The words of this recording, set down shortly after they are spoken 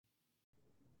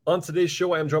On today's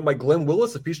show, I am joined by Glen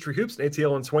Willis of Peachtree Hoops and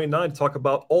ATL in 29 to talk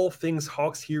about all things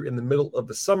Hawks here in the middle of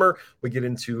the summer. We get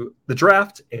into the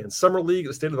draft and summer league,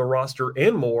 the state of the roster,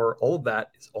 and more. All of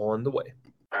that is on the way.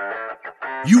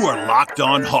 You are Locked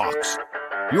On Hawks,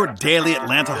 your daily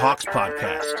Atlanta Hawks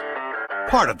podcast.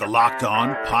 Part of the Locked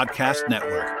On Podcast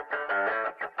Network.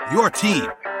 Your team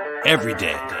every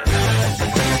day.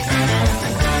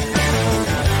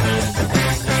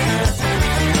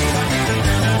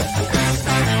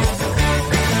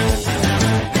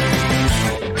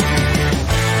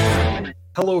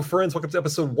 Hello, friends. Welcome to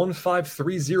episode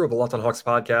 1530 of the Locked On Hawks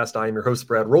podcast. I am your host,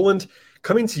 Brad Rowland,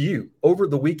 coming to you over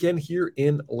the weekend here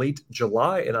in late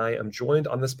July. And I am joined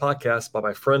on this podcast by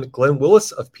my friend Glen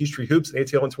Willis of Peachtree Hoops and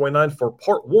ATL 29 for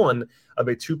part one of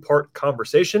a two-part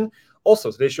conversation.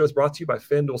 Also, today's show is brought to you by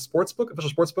FanDuel Sportsbook,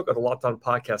 official sportsbook of the Locked On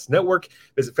Podcast Network.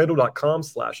 Visit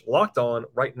FanDuel.com/lockedon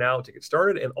right now to get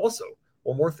started. And also,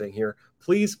 one more thing here.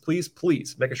 Please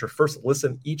make it your first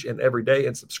listen each and every day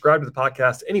and subscribe to the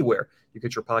podcast anywhere you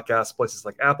get your podcasts, places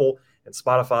like Apple and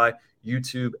Spotify,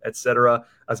 YouTube, etc.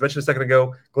 As mentioned a second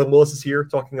ago, Glen Willis is here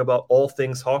talking about all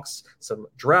things Hawks, some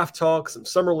draft talk, some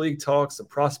summer league talk, some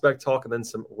prospect talk, and then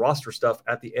some roster stuff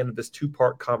at the end of this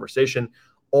two-part conversation.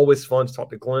 Always fun to talk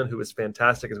to Glen, who is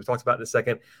fantastic, as we talked about in a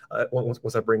second.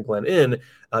 Once I bring Glen in,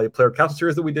 the player capsule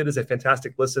series that we did is a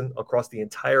fantastic listen across the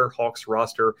entire Hawks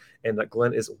roster, and that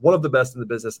Glen is one of the best in the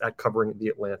business at covering the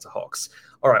Atlanta Hawks.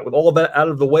 All right, with all of that out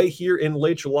of the way here in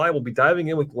late July, we'll be diving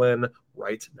in with Glen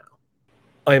right now.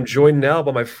 I am joined now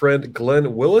by my friend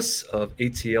Glen Willis of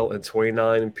ATL and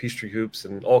 29 and Peachtree Hoops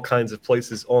and all kinds of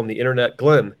places on the internet.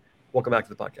 Glen, welcome back to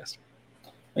the podcast.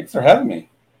 Thanks for having me.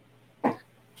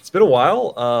 It's been a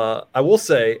while. I will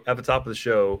say at the top of the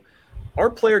show, our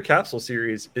player capsule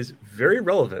series is very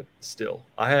relevant still.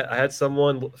 I had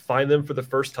someone find them for the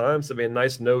first time, send me a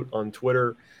nice note on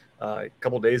Twitter a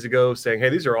couple of days ago saying, hey,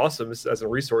 these are awesome as a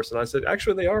resource. And I said,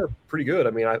 actually, they are pretty good. I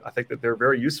mean, I think that they're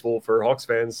very useful for Hawks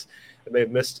fans that may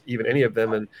have missed even any of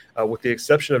them. And with the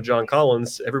exception of John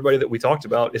Collins, everybody that we talked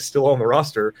about is still on the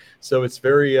roster. So it's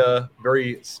very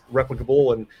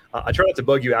replicable. And I try not to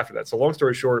bug you after that. So long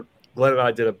story short, Glen and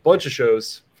I did a bunch of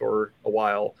shows for a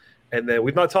while, and then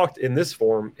we've not talked in this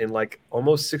form in like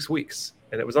almost 6 weeks.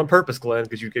 And it was on purpose, Glen,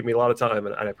 because you gave me a lot of time,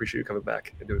 and I appreciate you coming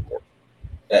back and doing more.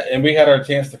 Yeah, and we had our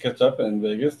chance to catch up in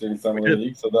Vegas during summer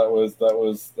league, so that was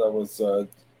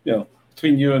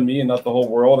between you and me and not the whole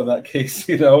world in that case,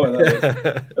 And it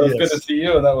was yes. Good to see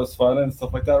you, and that was fun and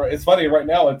stuff like that. It's funny right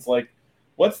now. It's like,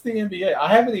 what's the NBA? I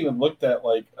haven't even looked at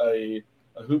like a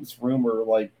hoops rumor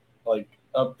like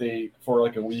update for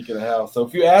like a week and a half. So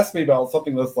if you ask me about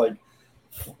something that's like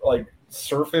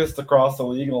surfaced across the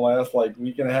league in the last like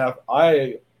week and a half,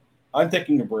 I'm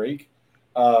taking a break.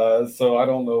 So I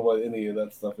don't know what any of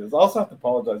that stuff is. I also have to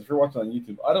apologize if you're watching on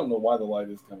YouTube. I don't know why the light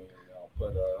is coming in now,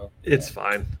 but it's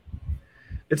fine.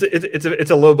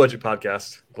 It's a low budget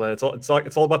podcast, Glen. It's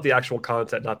all about the actual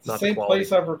content, not the same quality.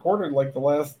 Place I've recorded like the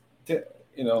last, so I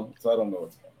don't know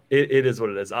what's going on. It is what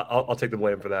it is. I'll take the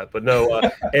blame for that. But no,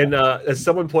 and as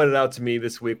someone pointed out to me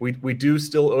this week, we do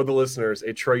still owe the listeners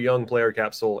a Trae Young player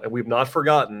capsule, and we've not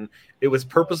forgotten. It was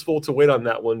purposeful to wait on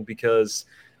that one because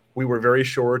we were very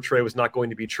sure Trae was not going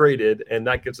to be traded, and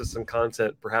that gives us some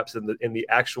content perhaps in the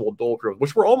actual dual growth,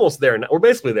 which we're almost there now. We're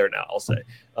basically there now, I'll say,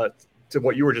 to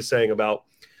what you were just saying about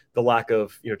the lack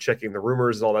of checking the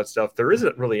rumors and all that stuff. There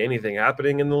isn't really anything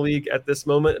happening in the league at this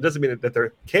moment. It doesn't mean that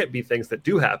there can't be things that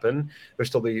do happen. There's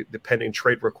still the pending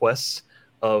trade requests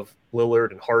of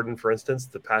Lillard and Harden, for instance.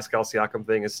 The Pascal Siakam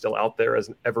thing is still out there as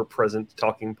an ever-present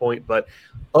talking point. But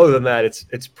other than that,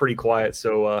 it's pretty quiet.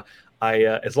 So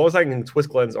as long as I can twist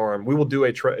Glen's arm, we will do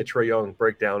a Trae Young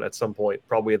breakdown at some point,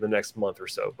 probably in the next month or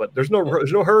so. But there's no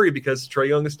hurry because Trae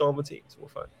Young is still on the team, so we're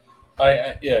fine.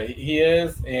 Yeah, he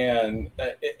is, and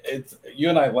it's you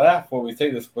and I laugh when we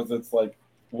say this because it's like,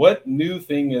 what new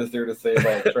thing is there to say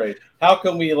about Trae? How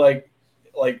can we like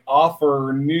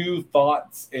offer new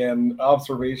thoughts and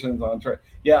observations on Trae?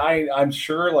 Yeah, I'm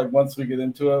sure like once we get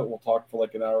into it, we'll talk for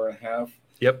like an hour and a half.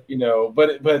 Yep.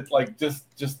 But like just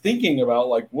thinking about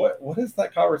like what is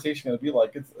that conversation going to be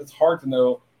like? It's hard to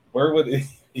know where would it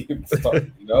even start,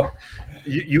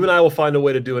 You and I will find a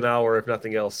way to do an hour, if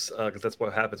nothing else, because that's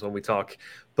what happens when we talk.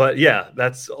 But yeah,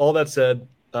 that's all that said.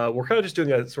 We're kind of just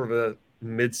doing a sort of a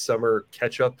midsummer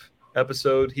catch-up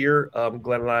episode here.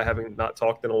 Glen and I having not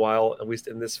talked in a while, at least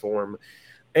in this form.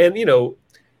 And,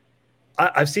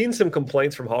 I've seen some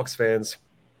complaints from Hawks fans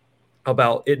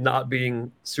about it not being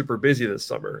super busy this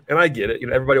summer. And I get it.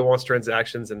 Everybody wants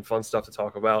transactions and fun stuff to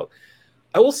talk about.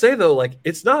 I will say, though, like,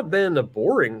 it's not been a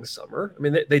boring summer. I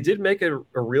mean, they did make a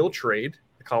real trade.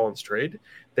 Collins trade.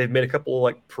 They've made a couple of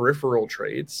like peripheral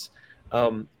trades.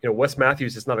 Wes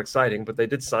Matthews is not exciting, but they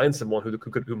did sign someone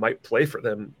who might play for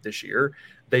them this year.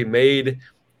 They made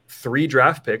 3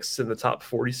 draft picks in the top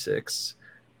 46.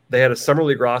 They had a summer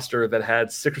league roster that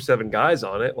had 6 or 7 guys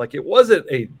on it. Like, it wasn't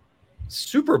a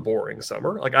super boring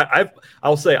summer. Like,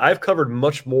 I'll say I've covered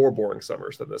much more boring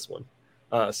summers than this one.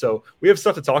 So we have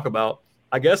stuff to talk about.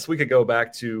 I guess we could go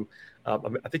back to, I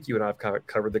think you and I have kind of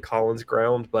covered the Collins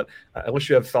ground, but unless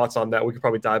you have thoughts on that, we could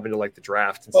probably dive into like the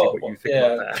draft and see what you think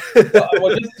about that.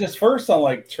 Well, just first on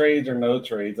like trades or no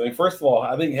trades. I mean, first of all,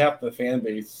 I think half the fan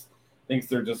base thinks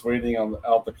they're just waiting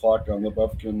out the clock on the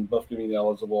Bufkin being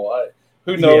eligible.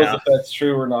 Who knows if that's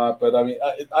true or not? But I mean,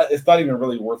 it's not even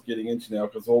really worth getting into now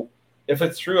because if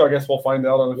it's true, I guess we'll find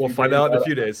out in a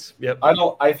few days. Yep.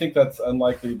 I think that's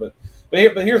unlikely, but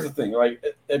here's the thing, right?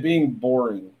 It being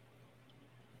boring.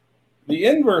 The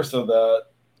inverse of that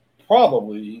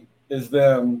probably is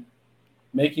them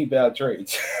making bad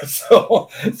trades. so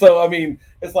I mean,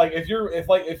 it's like if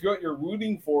what you're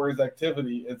rooting for is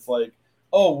activity, it's like,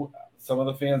 oh, some of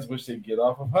the fans wish they'd get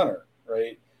off of Hunter,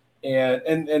 right? And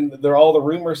all the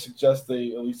rumors suggest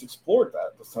they at least explored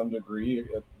that to some degree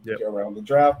around the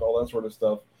draft, all that sort of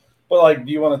stuff. But like,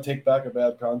 do you want to take back a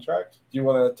bad contract? Do you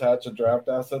want to attach a draft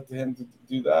asset to him to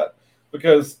do that?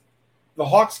 Because the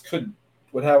Hawks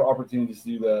would have opportunities to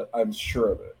do that, I'm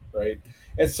sure of it, right?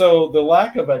 And so the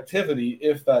lack of activity,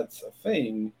 if that's a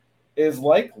thing, is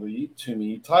likely, to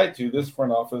me, tied to this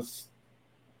front office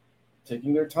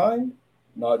taking their time,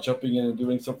 not jumping in and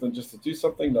doing something just to do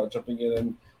something, not jumping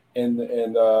in and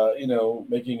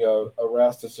making a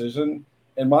rash decision.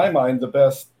 In my mind, the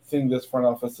best thing this front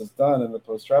office has done in the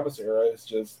post-Travis era is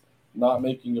just not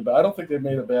making I don't think they've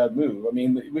made a bad move. I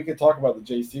mean, we could talk about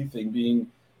the JC thing being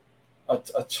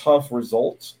a tough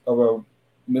result of a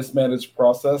mismanaged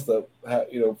process that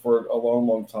for a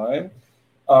long time.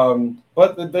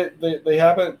 But they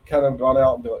haven't kind of gone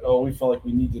out and be like, oh, we feel like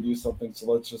we need to do something,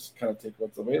 so let's just kind of take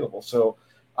what's available. So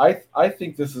I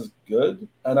think this is good,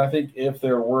 and I think if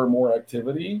there were more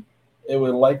activity, it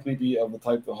would likely be of the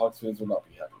type the Hawks fans would not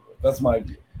be happy with. That's my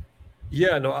view.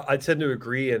 Yeah, no, I tend to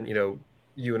agree, and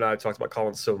you and I have talked about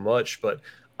Collins so much, but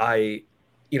the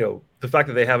fact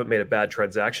that they haven't made a bad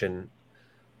transaction,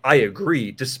 I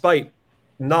agree, despite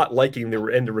not liking the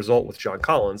end result with John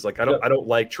Collins. Like, I don't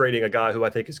like trading a guy who I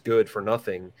think is good for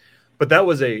nothing. But that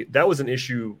was an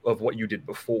issue of what you did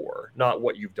before, not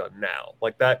what you've done now.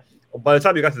 Like that, by the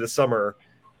time you got to the summer,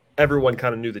 everyone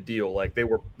kind of knew the deal. Like they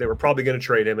were probably going to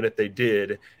trade him, and if they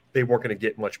did, they weren't going to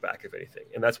get much back, if anything.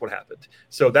 And that's what happened.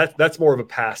 So that's more of a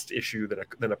past issue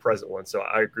than a present one. So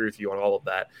I agree with you on all of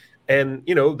that. And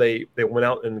they went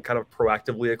out and kind of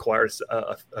proactively acquired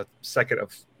a second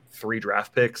of 3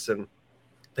 draft picks, and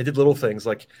they did little things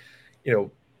like,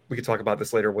 we could talk about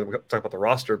this later when we talk about the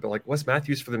roster, but like Wes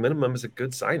Matthews for the minimum is a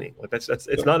good signing. Like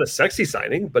it's not a sexy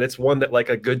signing, but it's one that like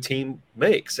a good team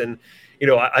makes. And,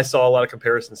 I saw a lot of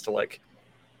comparisons to like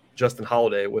Justin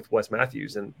Holiday with Wes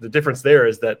Matthews. And the difference there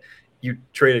is that you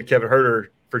traded Kevin Huerter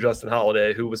for Justin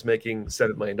Holiday, who was making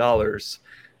 $7 million,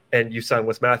 and you signed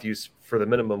Wes Matthews for the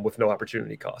minimum with no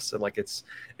opportunity costs. And like, it's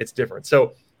different.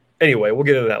 So anyway, we'll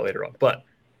get into that later on, but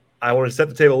I want to set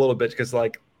the table a little bit because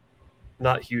like,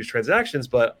 not huge transactions,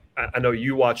 but I know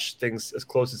you watch things as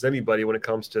close as anybody when it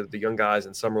comes to the young guys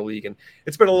in summer league. And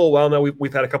it's been a little while now.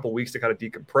 We've had a couple of weeks to kind of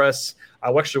decompress.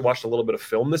 I actually watched a little bit of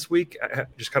film this week,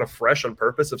 just kind of fresh on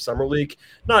purpose of summer league,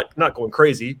 not going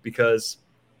crazy because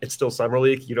it's still summer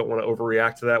league. You don't want to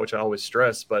overreact to that, which I always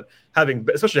stress, but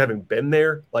especially having been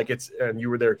there, like and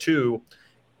you were there too,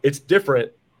 it's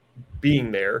different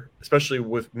being there, especially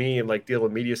with me and like dealing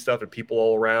with media stuff and people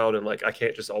all around. And like, I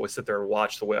can't just always sit there and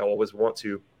watch the way I always want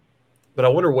to, but I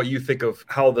wonder what you think of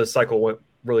how the cycle went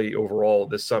really overall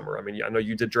this summer. I mean, I know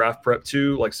you did draft prep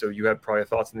too. Like, so you had probably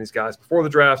thoughts on these guys before the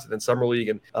draft and then summer league.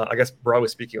 And I guess broadly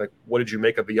speaking, like, what did you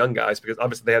make of the young guys? Because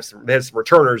obviously they had some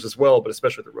returners as well, but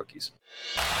especially the rookies.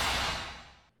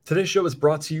 Today's show is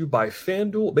brought to you by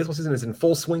FanDuel. Baseball season is in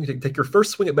full swing. You can take your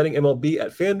first swing at betting MLB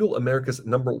at FanDuel, America's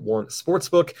 #1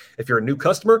 sportsbook. If you're a new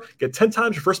customer, get 10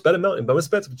 times your first bet amount in bonus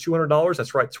bets of $200.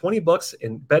 That's right, $20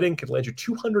 in betting can land you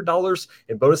 $200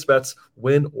 in bonus bets,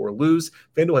 win or lose.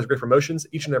 FanDuel has great promotions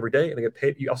each and every day, and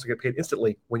you also get paid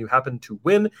instantly when you happen to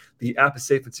win. The app is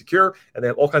safe and secure, and they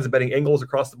have all kinds of betting angles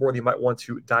across the board you might want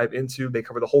to dive into. They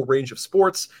cover the whole range of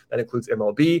sports. That includes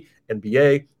MLB,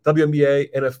 NBA,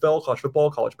 WNBA, NFL, college football,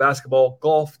 college basketball,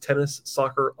 golf, tennis,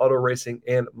 soccer, auto racing,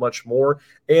 and much more.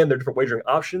 And there are different wagering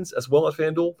options as well at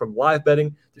FanDuel, from live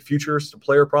betting to futures to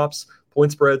player props,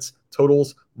 point spreads,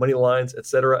 totals, money lines,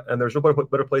 etc. And there's no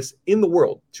better place in the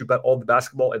world to bet all the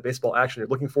basketball and baseball action you're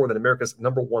looking for than America's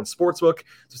 #1 sportsbook.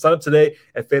 So sign up today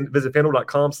and visit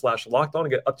FanDuel.com/lockedon and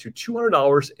get up to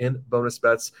 $200 in bonus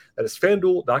bets. That is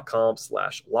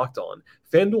FanDuel.com/lockedon.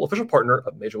 FanDuel, official partner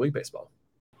of Major League Baseball.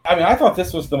 I mean, I thought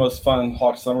this was the most fun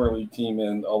Hawks Summer League team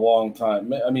in a long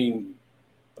time. I mean,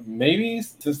 maybe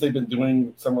since they've been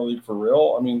doing Summer League for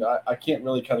real. I mean, I can't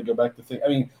really kind of go back to think. I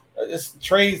mean,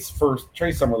 Trey's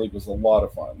Summer League was a lot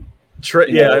of fun.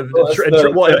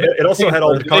 It also had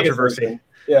all the controversy.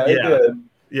 Yeah, it did.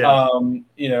 Yeah. And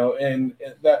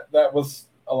that was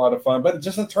a lot of fun. But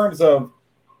just in terms of,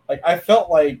 like, I felt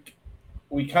like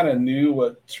we kind of knew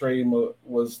what Trey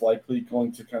was likely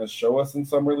going to kind of show us in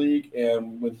Summer League,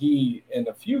 and when he, in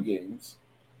a few games,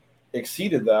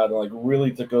 exceeded that and like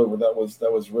really took over, that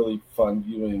was really fun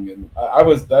viewing. And I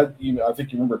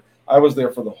think you remember, I was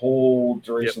there for the whole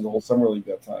duration of the whole Summer League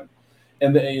that time.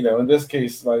 And in this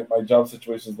case, my job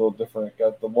situation is a little different.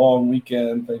 Got the long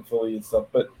weekend, thankfully, and stuff.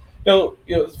 But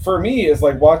for me, it's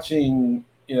like watching.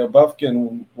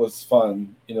 Bufkin was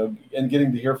fun. And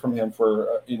getting to hear from him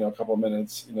for a couple of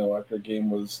minutes. After a game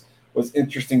was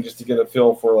interesting, just to get a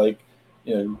feel for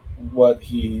what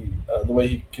he the way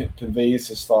he conveys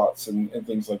his thoughts and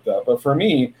things like that. But for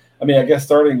me, I mean, I guess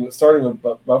starting with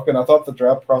Bufkin, I thought the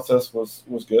draft process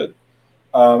was good.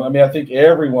 I think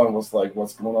everyone was like,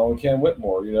 "What's going on with Cam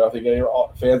Whitmore?" I think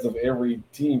fans of every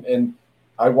team, and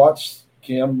I watched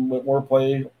Cam Whitmore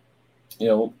play.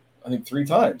 I think 3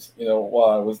 times.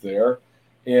 While I was there,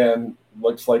 and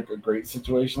looks like a great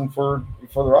situation for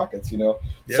the Rockets. Yeah.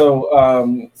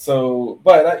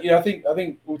 But I think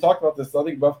we talked about this. I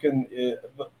think Bufkin,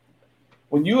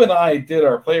 when you and I did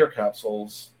our player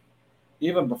capsules,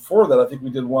 even before that, I think we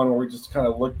did one where we just kind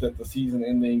of looked at the season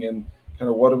ending and kind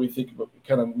of what do we think about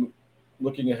kind of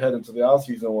looking ahead into the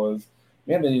offseason was,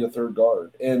 man, they need a third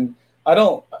guard. And I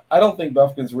don't think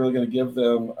Bufkin's really going to give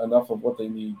them enough of what they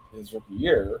need his rookie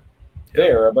year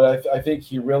there, but I think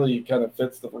he really kind of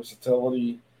fits the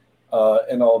versatility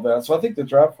and all of that. So I think the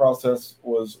draft process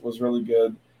was really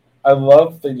good. I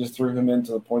love they just threw him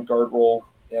into the point guard role,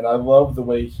 and I love the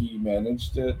way he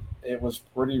managed it. It was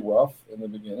pretty rough in the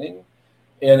beginning,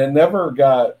 and it never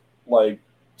got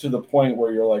to the point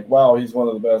where you're like, wow, he's one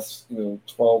of the best,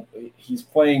 12. He's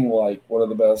playing like one of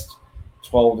the best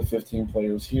 12 to 15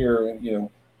 players here. And,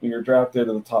 when you're drafted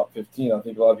in the top 15, I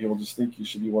think a lot of people just think you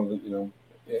should be one of the,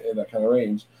 in that kind of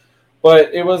range.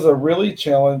 But it was a really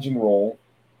challenging role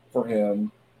for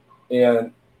him.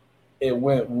 And it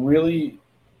was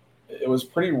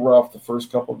pretty rough the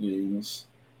first couple games.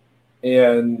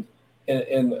 And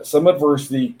some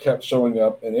adversity kept showing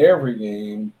up in every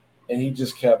game, and he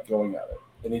just kept going at it.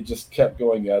 And he just kept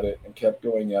going at it and kept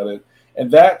going at it.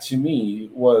 And that, to me,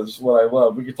 was what I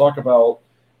love. We could talk about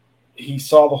he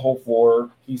saw the whole floor.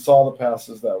 He saw the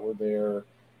passes that were there.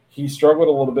 He struggled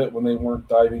a little bit when they weren't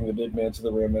diving the big man to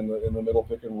the rim in the middle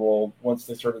pick and roll. Once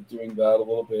they started doing that a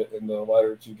little bit in the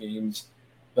latter 2 games,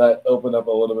 that opened up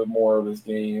a little bit more of his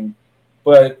game.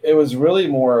 But it was really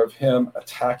more of him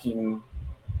attacking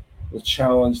the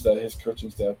challenge that his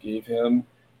coaching staff gave him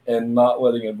and not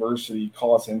letting adversity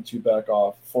cause him to back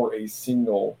off for a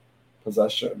single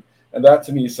possession. And that,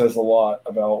 to me, says a lot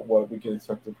about what we can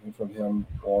expect from him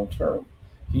long term.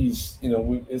 He's,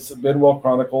 it's been well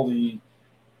chronicled. He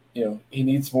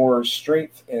needs more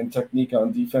strength and technique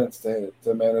on defense to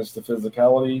manage the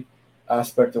physicality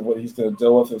aspect of what he's going to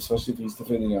deal with, especially if he's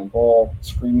defending on ball,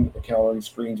 countering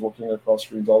screens, working across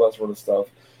screens, all that sort of stuff.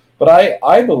 But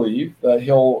I believe that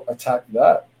he'll attack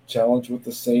that challenge with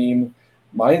the same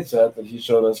mindset that he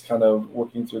showed us kind of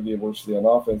working through the adversity on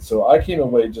offense. So I came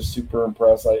away just super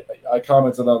impressed. I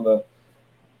commented on the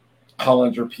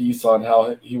Hollinger piece on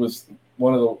how he was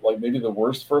one of the, maybe the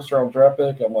worst first round draft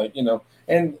pick. I'm like, and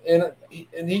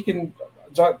he can,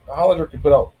 Hollinger can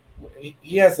put out,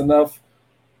 he has enough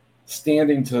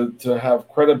standing to have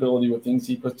credibility with things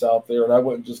he puts out there, and I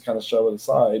wouldn't just kind of shove it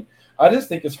aside. I just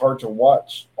think it's hard to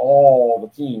watch all the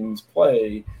teams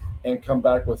play and come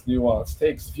back with nuanced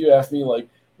takes. If you ask me,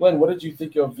 Glenn, what did you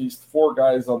think of these 4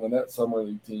 guys on the Net Summer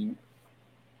League team?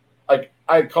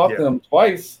 I caught them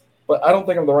twice, but I don't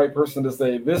think I'm the right person to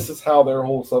say this is how their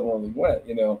whole Summer League went,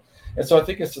 And so I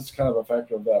think it's just kind of a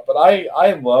factor of that. But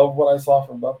I love what I saw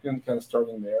from Bufkin kind of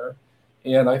starting there.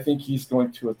 And I think he's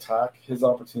going to attack his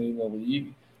opportunity in the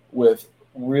league with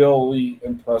really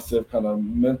impressive kind of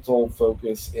mental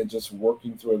focus and just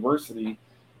working through adversity.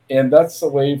 And that's the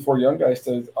way for young guys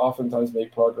to oftentimes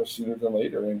make progress sooner than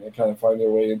later and kind of find their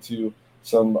way into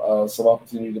some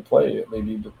opportunity to play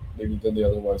maybe than they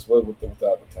otherwise would with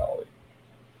that mentality.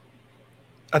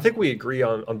 I think we agree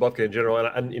on Bufkin in general,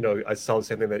 and I saw the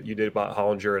same thing that you did about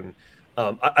Hollinger, and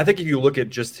I think if you look at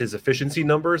just his efficiency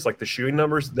numbers, like the shooting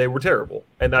numbers, they were terrible,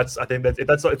 and I think that if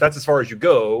that's as far as you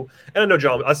go, and I know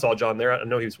John, I saw John there, I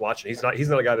know he was watching. He's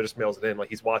not a guy that just mails it in, like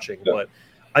he's watching, yeah. But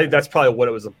I think that's probably what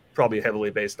it was probably heavily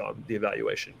based on, the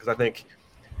evaluation, because I think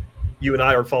you and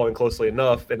I are following closely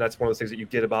enough, and that's one of those things that you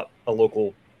get about a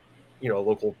local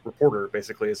reporter.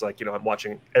 Basically, is like, I'm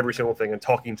watching every single thing and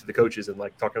talking to the coaches and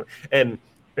like talking and.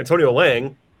 Antonio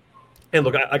Lang, and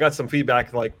look, I got some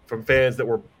feedback like from fans that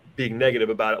were being negative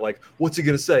about it, like, what's he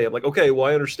going to say? I'm like, okay, well,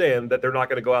 I understand that they're not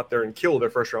going to go out there and kill their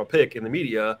first round pick in the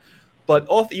media, but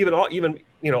off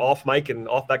mic and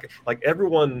off that, like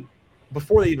everyone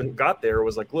before they even got there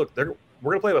was like, look, we're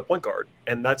going to play him at point guard,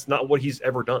 and that's not what he's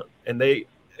ever done. And they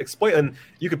explain, and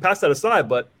you can pass that aside,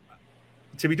 but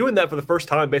to be doing that for the first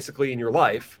time basically in your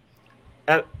life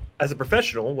as a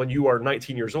professional when you are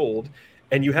 19 years old,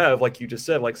 and you have, like you just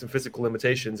said, like some physical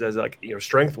limitations as like,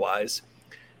 strength wise,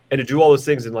 and to do all those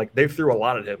things. And like, they threw a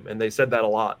lot at him, and they said that a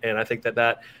lot. And I think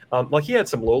that like he had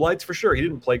some lowlights for sure. He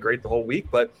didn't play great the whole week,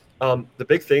 but the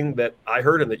big thing that I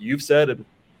heard and that you've said, and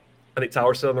I think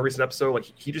Tower said on the recent episode, like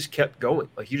he just kept going,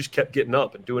 like he just kept getting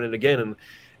up and doing it again. And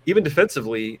even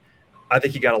defensively, I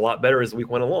think he got a lot better as the week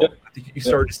went along. Yep. I think you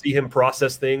started to see him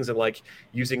process things and like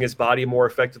using his body more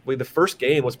effectively. The first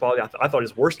game was probably, I thought,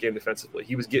 his worst game defensively.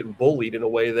 He was getting bullied in a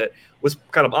way that was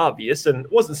kind of obvious and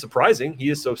wasn't surprising. He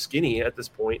is so skinny at this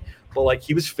point, but like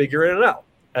he was figuring it out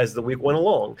as the week went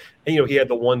along. And he had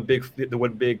the one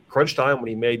big crunch time when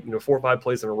he made 4 or 5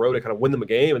 plays in a row to kind of win them a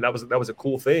game, and that was a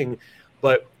cool thing.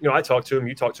 But I talked to him.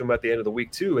 You talked to him at the end of the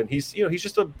week too, and he's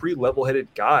just a pretty level-headed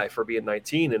guy for being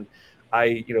 19. And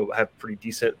I have pretty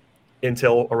decent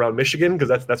intel around Michigan because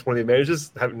that's one of the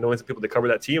advantages, knowing some people that cover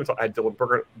that team. So I had Dylan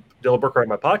Burker on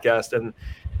my podcast, and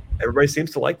everybody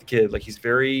seems to like the kid. Like he's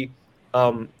very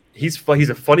he's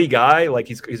a funny guy. Like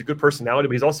he's a good personality,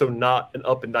 but he's also not an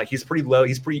up and down. He's pretty low.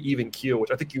 He's pretty even keel,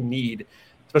 which I think you need,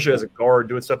 especially as a guard,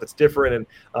 doing stuff that's different. And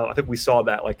I think we saw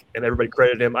that, like, and everybody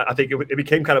credited him. I think it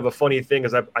became kind of a funny thing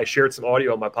as I shared some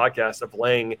audio on my podcast of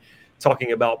Lang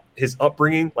talking about his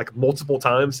upbringing like multiple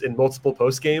times in multiple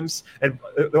post games, and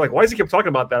they're like, why does he keep talking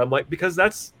about that? I'm like, because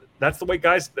that's the way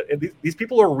guys, these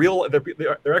people are real.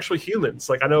 They're actually humans.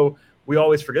 Like, I know we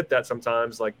always forget that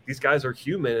sometimes. Like, these guys are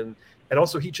human, and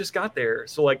also he just got there.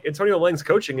 So like, Antonio Lang's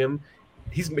coaching him.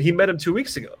 He met him 2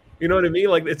 weeks ago. You know what I mean?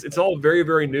 Like, it's all very,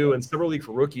 very new, and Summer League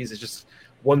for rookies is just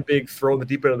one big throw in the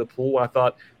deep end of the pool. And I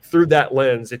thought through that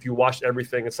lens, if you watched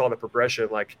everything and saw the progression,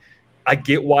 like, I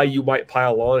get why you might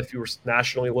pile on if you were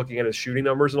nationally looking at his shooting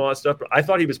numbers and all that stuff, but I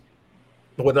thought he was,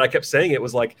 the way that I kept saying it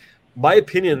was like, my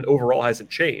opinion overall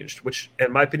hasn't changed,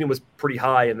 and my opinion was pretty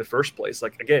high in the first place.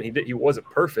 Like, again, he wasn't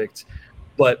perfect,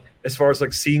 but as far as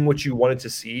like seeing what you wanted to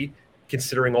see,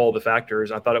 considering all the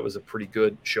factors, I thought it was a pretty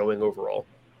good showing overall.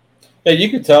 Yeah,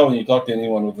 you could tell when you talk to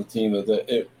anyone with the team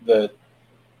that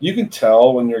you can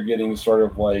tell when you're getting sort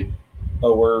of like,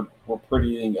 oh, we're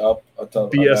prettying up a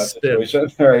tough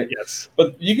situation, right? Yes,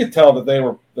 but you could tell that they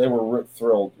were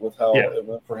thrilled with how it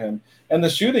went for him. And the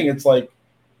shooting, it's like,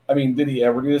 I mean, did he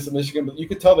ever do this in Michigan? But you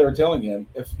could tell they were telling him,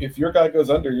 if your guy goes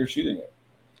under, you're shooting it.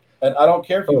 And I don't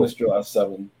care if you missed your last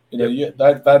 7.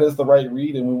 That is the right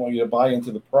read, and we want you to buy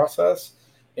into the process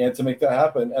and to make that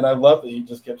happen. And I love that he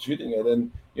just kept shooting it.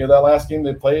 And that last game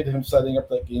they played, him setting up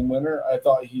that game winner, I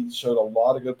thought he showed a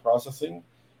lot of good processing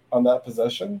on that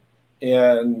possession.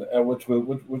 And which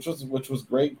was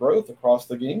great growth across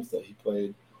the games that he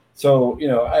played. So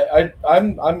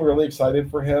I'm really excited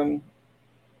for him.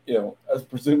 As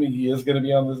presuming he is going to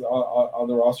be on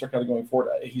the roster kind of going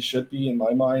forward, he should be in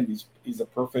my mind. He's a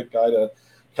perfect guy to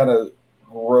kind of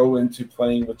grow into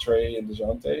playing with Trey and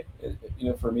DeJounte.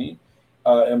 For me,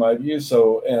 in my view.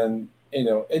 So and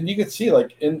you could see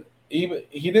like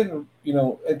he didn't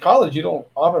in college you don't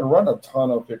often run a ton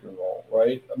of pick and roll,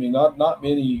 right? I mean, not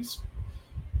many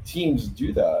teams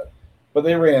do that, but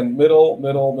they ran middle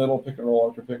pick and roll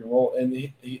after pick and roll,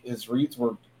 and his reads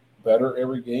were better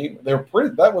every game. They were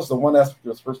pretty. That was the one aspect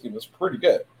of his first game was pretty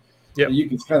good. Yeah, you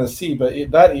can kind of see, but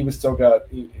he was still got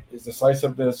his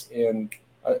decisiveness and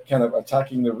kind of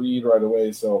attacking the read right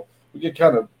away. So we could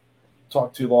kind of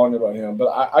talk too long about him, but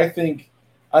I think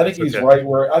he's right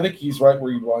where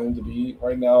you'd want him to be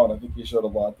right now, and I think he showed a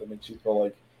lot that makes you feel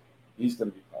like he's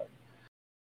going to be fine.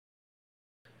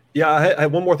 Yeah, I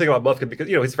had one more thing about Bufkin because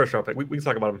he's a first round pick. We can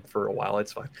talk about him for a while.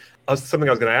 It's fine. Something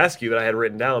I was going to ask you that I had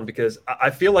written down because I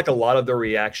feel like a lot of the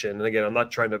reaction, and again, I'm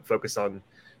not trying to focus on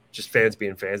just fans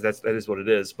being fans. That is what it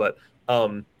is. But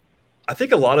I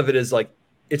think a lot of it is like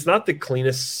it's not the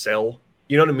cleanest sell.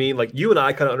 You know what I mean? Like you and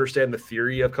I kind of understand the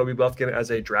theory of Kobe Bufkin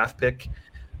as a draft pick.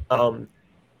 And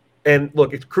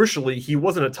look, crucially, he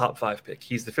wasn't a top 5 pick.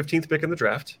 He's the 15th pick in the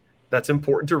draft. That's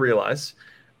important to realize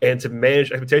and to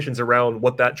manage expectations around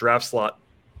what that draft slot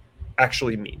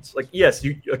actually means. Like, yes,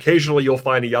 occasionally you'll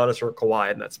find a Giannis or a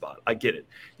Kawhi in that spot. I get it.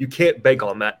 You can't bank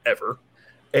on that ever.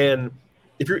 And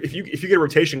if you get a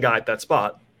rotation guy at that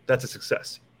spot, that's a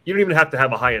success. You don't even have to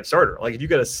have a high-end starter. Like if you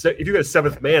get a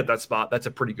 7th man at that spot, that's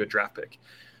a pretty good draft pick.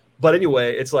 But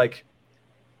anyway, it's like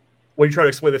when you try to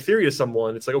explain the theory to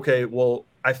someone, it's like, okay, well,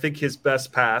 I think his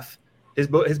best path, his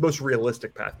most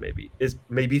realistic path is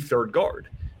maybe third guard.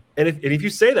 And if you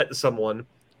say that to someone,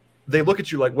 they look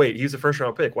at you like, wait, he's a first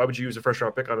round pick. Why would you use a first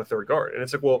round pick on a third guard? And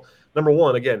it's like, well, number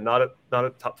one, again, not a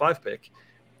top 5 pick.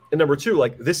 And number two,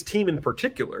 like this team in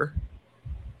particular,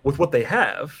 with what they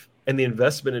have and the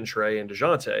investment in Trey and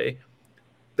DeJounte,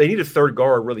 they need a third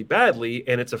guard really badly.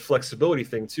 And it's a flexibility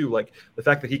thing too. Like the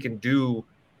fact that he can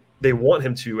they want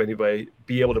him to anyway,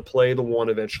 be able to play the 1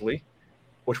 eventually,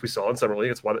 which we saw in Summer League.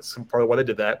 That's part of why they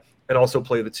did that. And also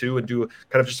play the 2 and do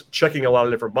kind of just checking a lot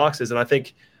of different boxes. And I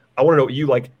think I want to know what you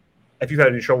like, if you've had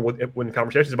any trouble when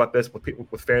conversations about this with people,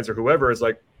 with fans or whoever, is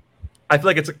like, I feel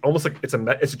like it's almost like it's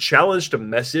a challenge to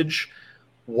message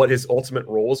what his ultimate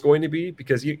role is going to be,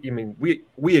 because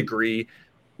we agree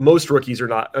most rookies are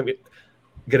not going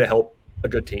to help a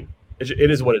good team.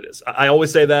 It is what it is. I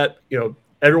always say that,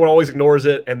 everyone always ignores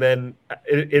it. And then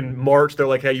in March, they're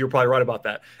like, hey, you're probably right about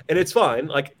that. And it's fine.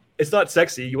 Like, it's not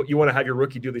sexy. You want to have your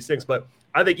rookie do these things. But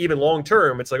I think even long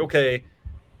term, it's like, okay,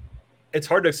 it's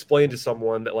hard to explain to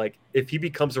someone that, like, if he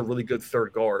becomes a really good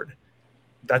third guard,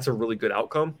 that's a really good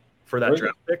outcome for that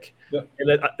draft pick. Yeah.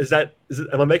 And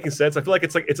am I making sense? I feel like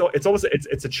it's almost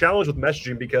a challenge with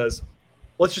messaging, because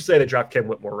let's just say they draft Cam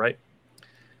Whitmore, right?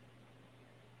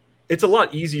 It's a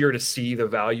lot easier to see the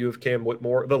value of Cam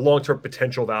Whitmore, the long-term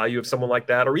potential value of someone like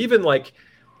that, or even like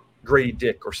Grady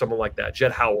Dick or someone like that,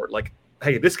 Jett Howard. Like,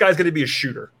 hey, this guy's going to be a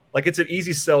shooter. Like, it's an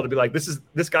easy sell to be like,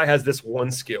 this guy has this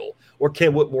one skill, or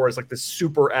Cam Whitmore is like this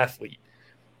super athlete.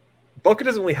 Bucket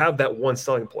doesn't really have that one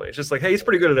selling point. It's just like, hey, he's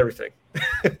pretty good at everything.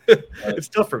 It's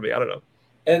tough for me. I don't know.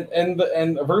 And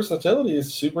the versatility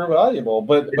is super valuable,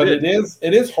 but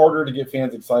it is harder to get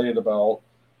fans excited about,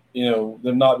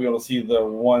 them not be able to see the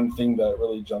one thing that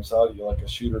really jumps out at you, like a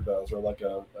shooter does, or like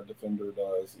a defender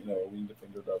does, a wing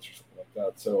defender does, or something like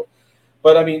that. So,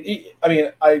 but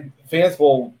fans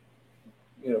will,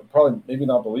 probably maybe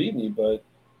not believe me, but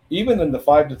even in the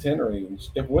 5 to 10 range,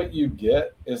 if what you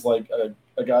get is like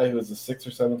a guy who is a 6th or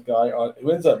 7th guy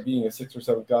who ends up being a 6th or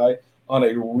 7th guy on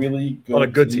a really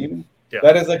good team. Yeah.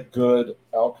 That is a good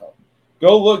outcome.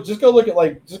 Go look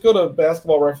to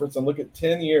Basketball Reference and look at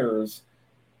 10 years,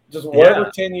 just whatever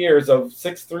 10 years of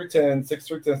 6 through 10, 6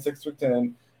 through 10, 6 through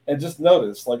 10, and just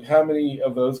notice like how many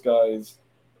of those guys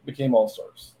became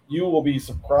all-stars. You will be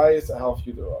surprised at how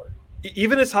few there are.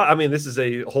 Even as high, this is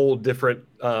a whole different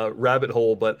rabbit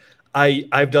hole, but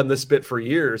I've done this bit for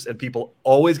years, and people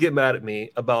always get mad at me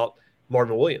about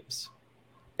Marvin Williams.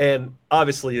 And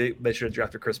obviously, they should have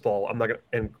drafted Chris Paul. I'm not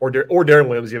gonna, or Darren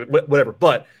Williams, even whatever.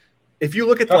 But if you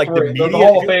look at like the median,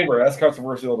 Hall of Famer, that's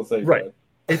controversial to say, right?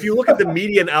 If you look at the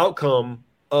median outcome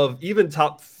of even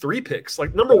top 3 picks,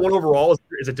 like number 1 overall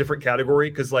is a different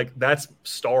category, because like that's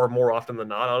star more often than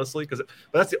not, honestly. But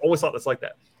that's the only slot that's like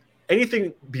that.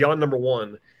 Anything beyond number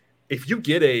 1, if you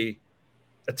get a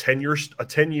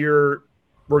 10-year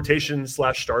rotation /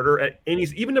 starter at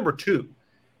even number 2.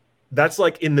 That's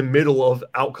like in the middle of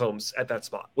outcomes at that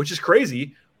spot, which is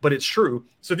crazy, but it's true.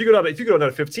 So if you go down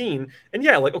to 15, and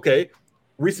like, okay,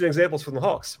 recent examples from the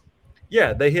Hawks.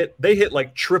 Yeah, they hit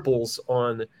like triples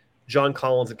on John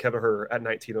Collins and Kevin Huerter at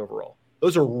 19 overall.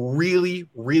 Those are really,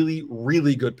 really,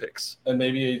 really good picks. And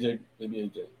maybe AJ.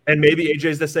 And maybe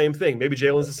AJ's the same thing. Maybe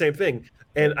Jalen's the same thing.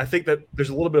 And I think that there's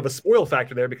a little bit of a spoil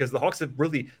factor there, because the Hawks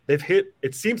they've hit,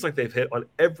 it seems like they've hit on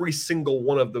every single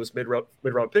one of those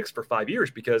mid-round picks for 5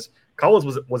 years, because Collins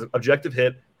was an objective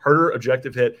hit, Huerter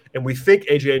objective hit, and we think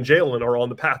AJ and Jalen are on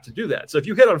the path to do that. So if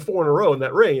you hit on 4 in a row in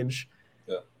that range,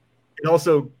 it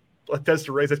also tends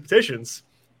to raise expectations.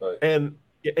 Right. And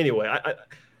anyway,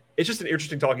 it's just an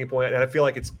interesting talking point, and I feel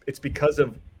like it's because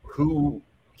of who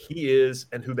he is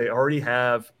and who they already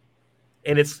have.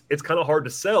 And it's kind of hard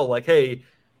to sell, like, hey,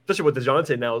 especially with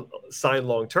DeJounte now signed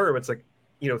long term, it's like,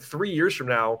 3 years from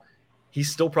now, he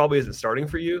still probably isn't starting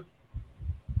for you.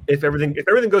 if everything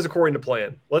goes according to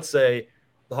plan, let's say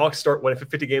the Hawks start winning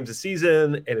 50 games a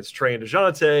season and it's Trey and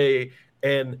DeJounte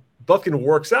and Buffkin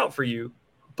works out for you,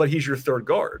 but he's your third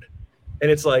guard. And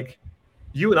it's like,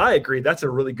 you and I agree that's a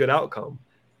really good outcome.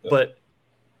 Yeah. But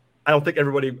I don't think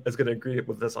everybody is going to agree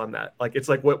with us on that. Like, it's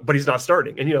like, but he's not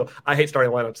starting. And, I hate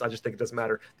starting lineups. I just think it doesn't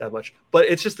matter that much. But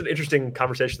it's just an interesting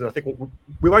conversation that I think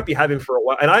we might be having for a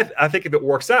while. And I think if it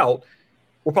works out,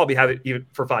 we'll probably have it even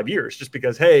for 5 years just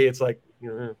because, hey, it's like,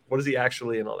 what is he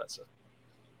actually and all that stuff.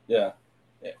 Yeah.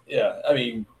 Yeah. I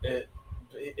mean,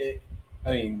 the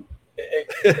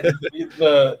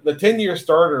 10-year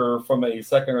starter from a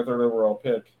second or third overall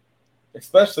pick,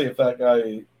 especially if that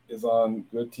guy is on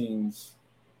good teams,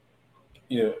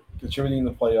 contributing in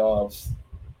the playoffs,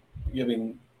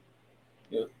 giving,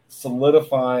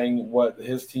 solidifying what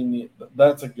his team needs,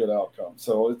 that's a good outcome.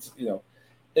 So it's,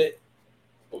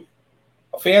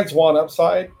 fans want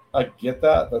upside. I get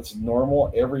that. That's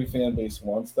normal. Every fan base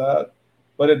wants that.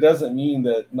 But it doesn't mean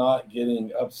that not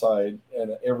getting upside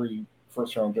and every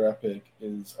first-round draft pick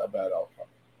is a bad outcome.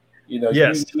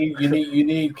 Yes. You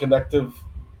need connective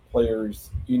players.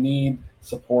 You need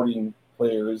supporting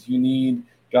players. You need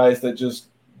guys that just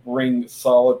bring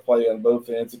solid play on both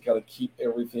ends and kind of keep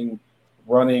everything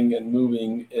running and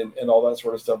moving and all that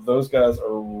sort of stuff. Those guys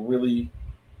are really,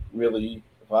 really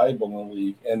valuable in the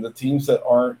league. And the teams that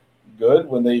aren't good,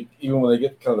 when they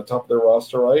get kind of the top of their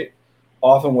roster right,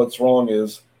 often what's wrong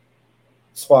is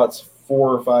spots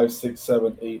 4, 5, 6,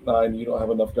 7, 8, 9. You don't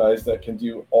have enough guys that can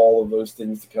do all of those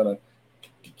things to kind of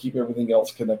keep everything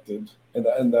else connected,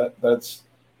 and that's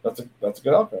a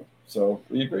good outcome. So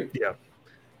we agree.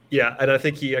 Yeah, and I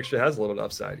think he actually has a little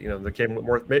upside. The Cam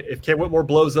Whitmore. If Cam Whitmore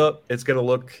blows up, it's going to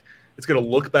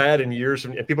look bad in years,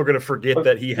 and people are going to forget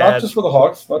that he had. Not just for the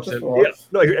Hawks. Not just for the Hawks.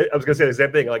 Yeah, no, I was going to say the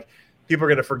same thing. Like, people are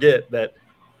going to forget that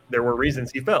there were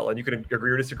reasons he fell, and you can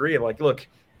agree or disagree. And like, look,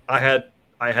 I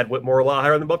had Whitmore a lot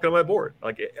higher than Bucket on my board.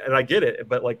 Like, and I get it,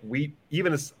 but like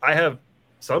I have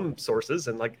some sources,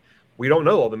 and like we don't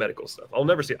know all the medical stuff. I'll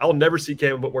never see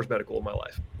Cam Whitmore's medical in my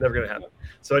life. Never going to happen.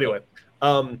 So anyway,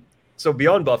 so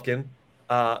beyond Buffkin,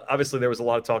 obviously there was a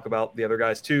lot of talk about the other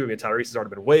guys too. I mean, Tyrese has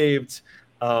already been waived.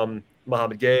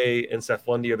 Mohamed Gay and Seth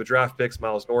Lundy are the draft picks.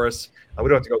 Miles Norris. We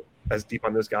don't have to go as deep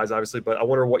on those guys, obviously, but I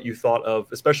wonder what you thought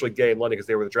of, especially Gay and Lundy, because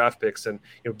they were the draft picks. And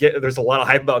there's a lot of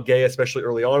hype about Gay, especially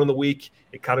early on in the week.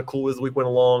 It kind of cooled as the week went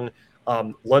along.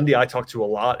 Lundy, I talked to a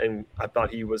lot, and I thought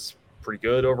he was pretty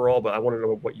good overall. But I want to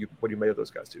know what you made of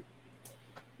those guys too.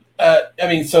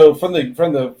 So from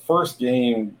the first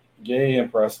game, Gay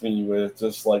impressed me with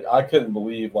just like I couldn't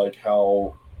believe like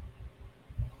how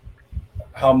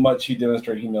much he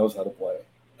demonstrated he knows how to play.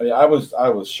 I mean, I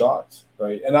was shocked,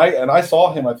 right? And I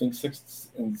saw him I think six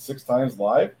times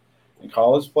live in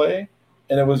college play,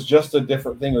 and it was just a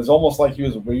different thing. It was almost like he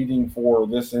was waiting for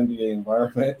this NBA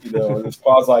environment, this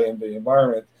quasi NBA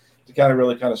environment to kind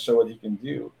of show what he can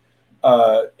do.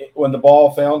 When the ball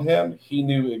found him, he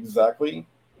knew exactly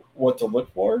what to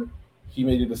look for. He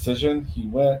made a decision.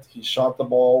 He shot the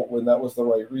ball when that was the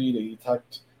right read. He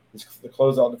attacked the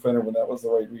closeout defender when that was the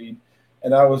right read.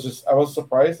 And I was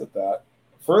surprised at that.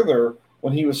 Further,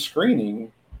 when he was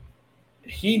screening,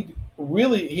 he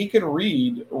could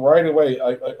read right away,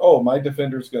 like, oh, my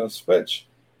defender's going to switch.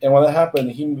 And when that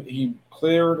happened, he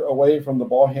cleared away from the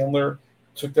ball handler,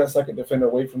 took that second defender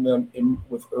away from them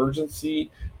with urgency,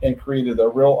 and created a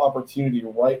real opportunity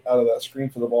right out of that screen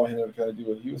for the ball handler to kind of do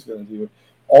what he was going to do.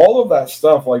 All of that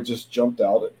stuff just jumped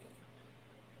out at me.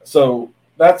 So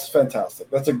that's fantastic.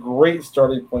 That's a great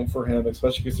starting point for him,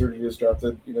 especially considering he was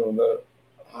drafted, in the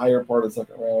higher part of the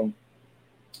second round.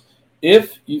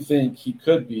 If you think he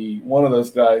could be one of those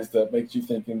guys that makes you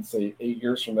think in, say, 8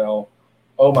 years from now,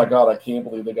 oh my God, I can't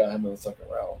believe they got him in the second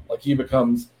round. Like, he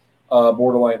becomes a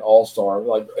borderline all-star.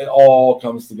 Like, it all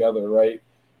comes together, right?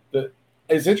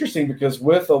 It's interesting because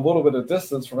with a little bit of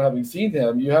distance from having seen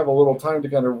him, you have a little time to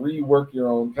kind of rework your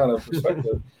own kind of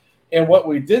perspective. And what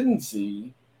we didn't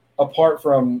see, apart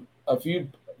from a few,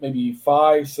 maybe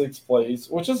 5, 6 plays,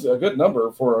 which is a good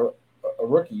number for a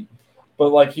rookie,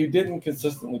 but like he didn't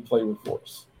consistently play with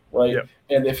force, right? Yep.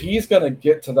 And if he's going to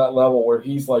get to that level where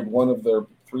he's like one of their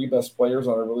 3 best players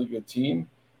on a really good team,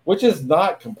 which is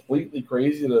not completely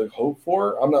crazy to hope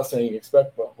for. I'm not saying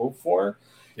expect, but hope for.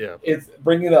 Yeah, it's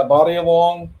bringing that body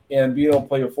along and being able to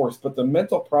play with force. But the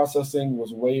mental processing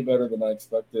was way better than I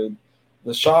expected.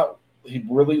 The shot, he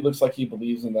really looks like he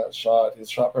believes in that shot. His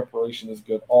shot preparation is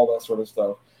good, all that sort of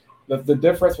stuff. The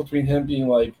difference between him being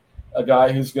like a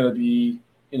guy who's going to be,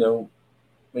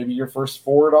 maybe your first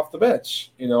forward off the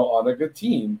bench, on a good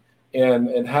team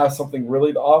and have something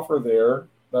really to offer there,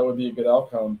 that would be a good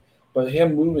outcome. but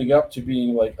him moving up to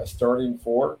being like a starting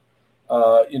four,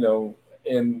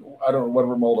 in I don't know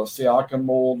whatever mold, a Siakam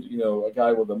mold, a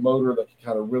guy with a motor that can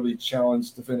kind of really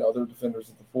challenge other defenders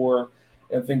at the four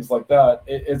and things like that.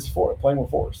 It's playing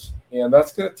with force, and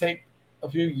that's going to take a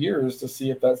few years to see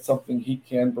if that's something he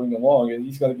can bring along, and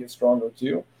he's got to get stronger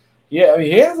too. Yeah, I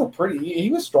mean, he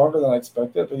was stronger than I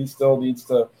expected, but he still needs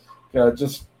to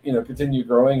just continue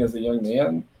growing as a young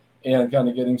man and kind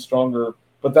of getting stronger.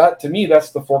 But that, to me,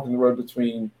 that's the fork in the road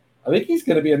between. I think he's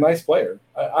going to be a nice player.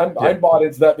 I bought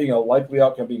into that being a likely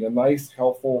outcome, being a nice,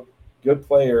 helpful, good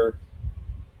player.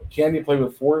 Can he play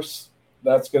with force?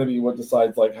 That's going to be what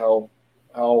decides what that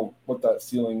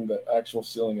actual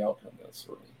ceiling outcome is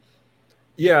for me.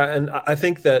 Yeah, and I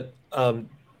think that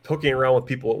poking around with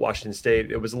people at Washington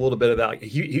State, it was a little bit of that. Like,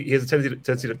 he has a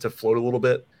tendency to float a little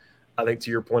bit. I think to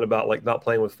your point about like not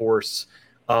playing with force.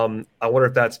 I wonder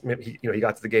if that's he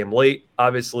got to the game late.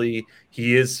 Obviously,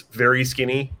 he is very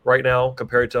skinny right now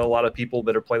compared to a lot of people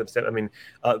that are playing the stand. I mean,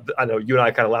 I know you and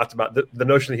I kind of laughed about the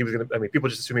notion that he was going to. I mean, people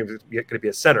just assume he was going to be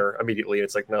a center immediately. And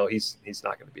it's like, no, he's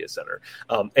not going to be a center.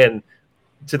 And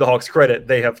to the Hawks' credit,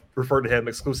 they have referred to him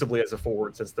exclusively as a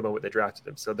forward since the moment they drafted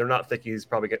him. So they're not thinking he's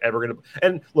probably ever going to.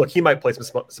 And look, he might play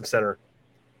some center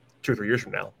 2 or 3 years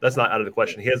from now. That's not out of the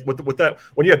question. He has with that,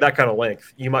 when you have that kind of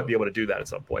length, you might be able to do that at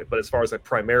some point. But as far as like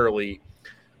primarily,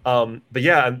 but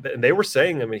yeah, and they were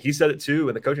saying, I mean, he said it too,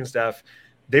 and the coaching staff,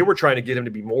 they were trying to get him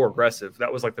to be more aggressive.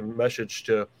 That was like the message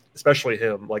to, especially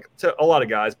him, like to a lot of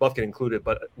guys, Bufkin included,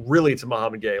 but really to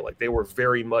Mohamed Gay. Like they were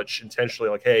very much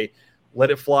intentionally like, hey, let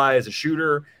it fly as a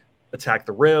shooter, attack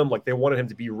the rim. Like they wanted him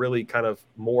to be really kind of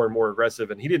more and more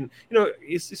aggressive. And he didn't,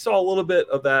 he saw a little bit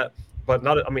of that. But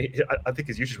not. I mean, I think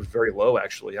his usage was very low.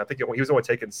 Actually, I think he was only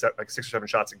taking like 6 or 7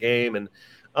 shots a game, and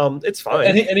it's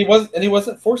fine. And he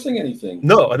wasn't forcing anything.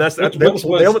 No, and that's they almost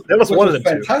wanted him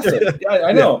fantastic. to. Yeah,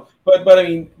 I know. Yeah. But I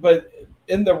mean,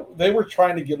 they were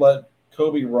trying to let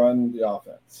Kobe run the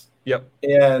offense. Yep.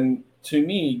 And to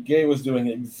me, Gay was doing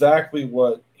exactly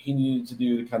what he needed to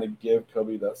do to kind of give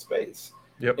Kobe that space.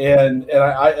 Yep. And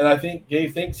I think Gay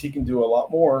thinks he can do a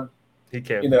lot more. He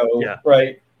can. Yeah.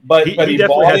 Right. But he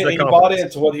bought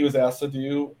into what he was asked to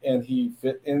do, and he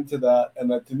fit into that.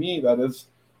 And that, to me, that is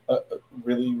a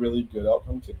really, really good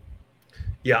outcome too.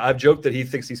 Yeah, I've joked that he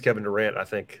thinks he's Kevin Durant. I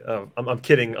think I'm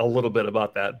kidding a little bit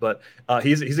about that, but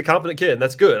he's a confident kid, and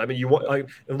that's good. I mean,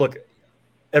 and look,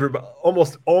 everybody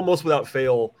almost without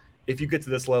fail, if you get to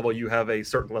this level, you have a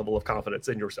certain level of confidence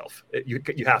in yourself. You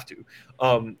have to,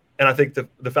 and I think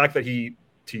the fact that he,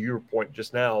 to your point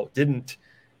just now, didn't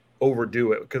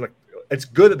overdo it, because like, it's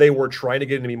good that they were trying to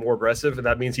get him to be more aggressive, and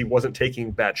that means he wasn't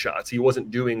taking bad shots. He wasn't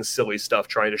doing silly stuff,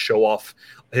 trying to show off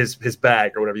his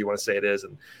bag or whatever you want to say it is.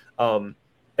 And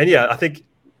yeah, I think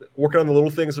working on the little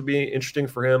things would be interesting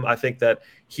for him. I think that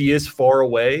he is far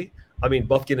away. I mean,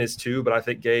 Bufkin is too, but I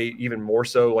think Gay even more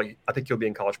so. Like, I think he'll be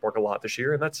in College Park a lot this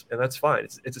year, and that's fine.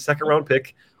 It's a 2nd round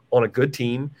pick on a good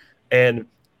team, and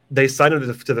they signed him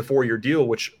to the 4-year deal,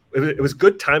 which it was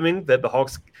good timing that the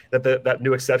Hawks that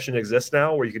new exception exists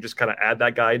now, where you could just kind of add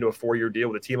that guy into a 4-year deal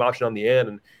with a team option on the end,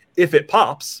 and if it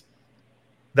pops,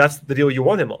 that's the deal you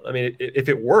want him on. I mean, if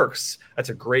it works, that's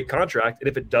a great contract, and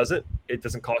if it doesn't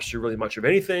cost you really much of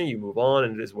anything. You move on,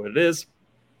 and it is what it is.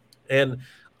 And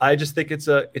I just think it's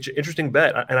an interesting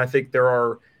bet, and I think there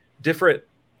are different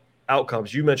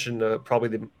outcomes. You mentioned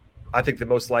I think the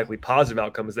most likely positive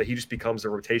outcome is that he just becomes a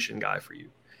rotation guy for you.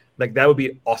 Like, that would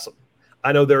be awesome.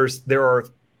 I know there are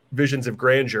visions of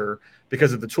grandeur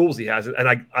because of the tools he has,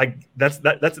 and that's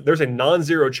there's a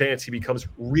non-zero chance he becomes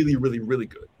really, really, really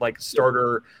good, like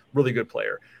starter, really good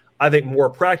player. I think more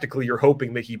practically, you're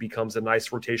hoping that he becomes a nice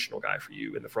rotational guy for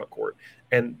you in the front court,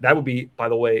 and that would be, by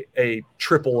the way, a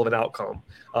triple of an outcome.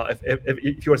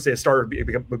 If you want to say a starter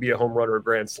would be a home run or a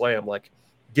grand slam, like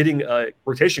getting a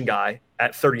rotation guy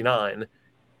at 39.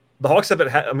 The Hawks haven't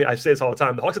had, I mean, I say this all the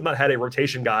time, the Hawks have not had a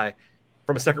rotation guy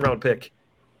from a 2nd round pick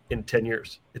in 10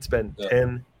 years. It's been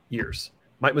 10 years.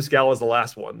 Mike Muscala is the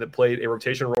last one that played a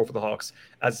rotation role for the Hawks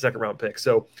as a 2nd round pick.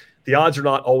 So the odds are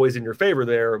not always in your favor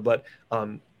there, but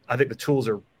I think the tools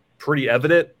are pretty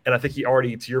evident. And I think he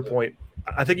already, to your point,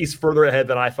 I think he's further ahead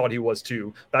than I thought he was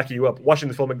too. Backing you up, watching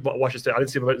the film, Washington State, I didn't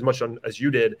see him as much as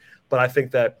you did, but I think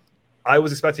that I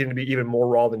was expecting him to be even more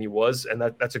raw than he was, and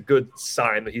that's a good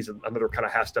sign that he's another kind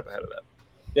of half step ahead of that.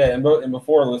 Yeah, and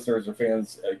before listeners or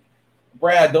fans,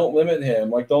 Brad, don't limit him.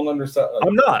 Like, don't understand.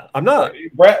 I'm not.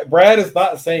 Brad is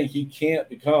not saying he can't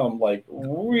become like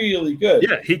really good.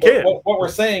 Yeah, he can. What we're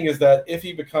saying is that if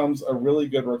he becomes a really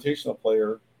good rotational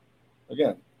player,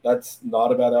 again, that's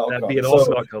not a bad outcome. That'd be an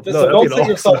awesome outcome. So don't set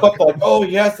yourself up like, oh,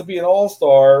 he has to be an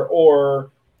all-star,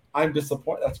 or I'm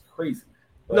disappointed. That's crazy.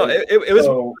 Right? No,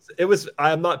 it was.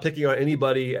 I'm not picking on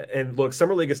anybody. And look,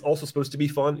 summer league is also supposed to be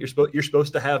fun. You're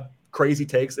supposed to have crazy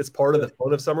takes. It's part of the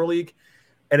fun of summer league,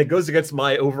 and it goes against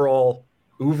my overall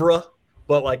oeuvre.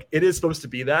 But like, it is supposed to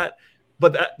be that.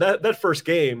 But that first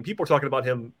game, people were talking about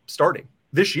him starting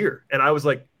this year, and I was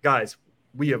like, guys,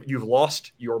 you've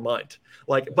lost your mind.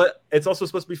 Like, but it's also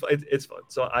supposed to be fun. It's fun,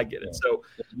 so I get it. So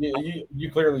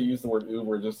you clearly use the word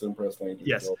Uber just to impress me.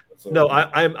 Yes, no,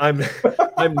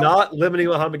 I'm not limiting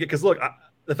Muhammad because look,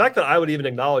 the fact that I would even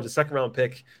acknowledge a second round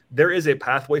pick, there is a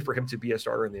pathway for him to be a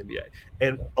starter in the NBA,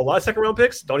 and a lot of second round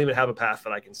picks don't even have a path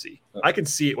that I can see. I can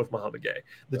see it with Muhammad Gay.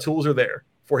 The tools are there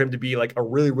for him to be like a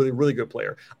really, really, really good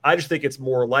player. I just think it's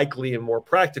more likely and more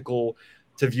practical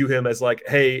to view him as like,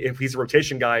 hey, if he's a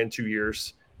rotation guy in 2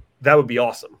 years, that would be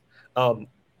awesome.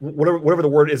 Whatever the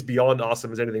word is beyond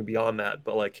awesome is anything beyond that.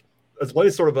 But like, as well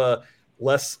as sort of a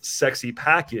less sexy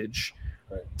package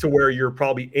to where you're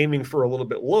probably aiming for a little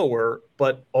bit lower,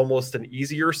 but almost an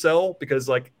easier sell because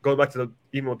like going back to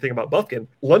even one thing about Bufkin,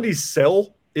 Lundy's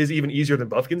sell is even easier than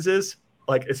Bufkin's is.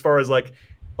 Like, as far as like,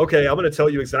 okay, I'm going to tell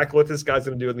you exactly what this guy's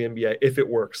going to do in the NBA. If it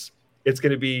works, it's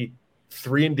going to be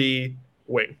 3-and-D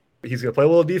wing. He's going to play a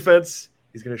little defense.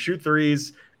 He's going to shoot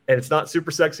threes, and it's not super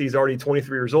sexy. He's already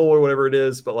 23 years old or whatever it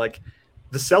is. But like,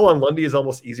 the sell on Lundy is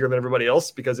almost easier than everybody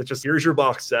else because it's just, here's your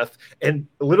box, Seth. And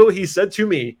literally he said to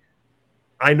me,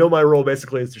 I know my role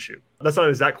basically is to shoot. That's not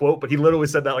an exact quote, but he literally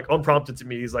said that like unprompted to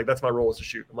me. He's like, that's my role is to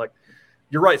shoot. I'm like,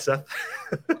 you're right, Seth.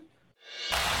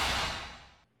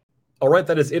 All right,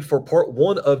 that is it for part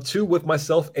 1 of 2 with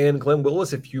myself and Glen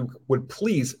Willis. If you would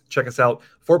please check us out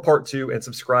for part 2 and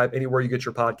subscribe anywhere you get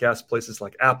your podcast, places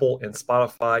like Apple and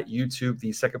Spotify, YouTube.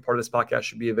 The second part of this podcast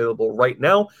should be available right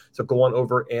now. So go on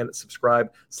over and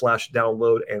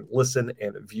subscribe/download and listen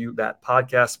and view that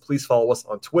podcast. Please follow us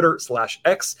on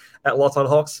Twitter/X at Locked On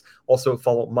Hawks. Also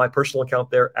follow my personal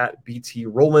account there at BT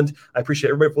Rowland. I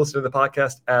appreciate everybody for listening to the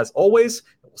podcast as always.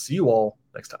 And we'll see you all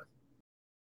next time.